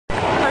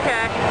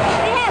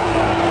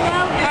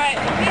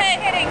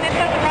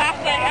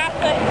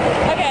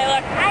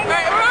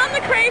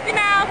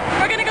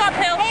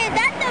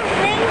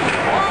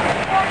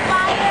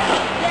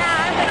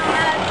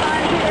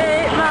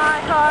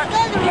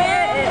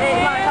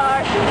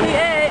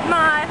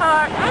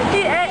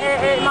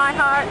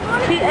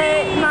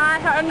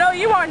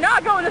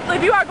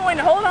You are going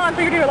to hold on for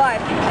your dear life.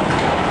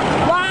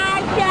 Why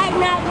should I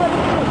not go to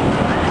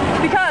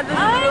sleep? Because this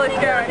is really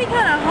scary. It would be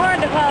kind of hard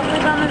to fall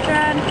asleep on this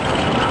ride.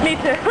 Me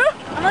too.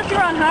 Unless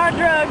you're on hard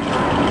drugs.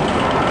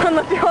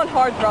 Unless you're on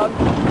hard drugs.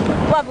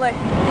 Lovely.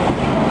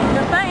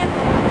 Just saying.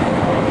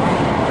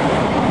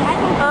 I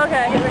think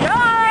Okay.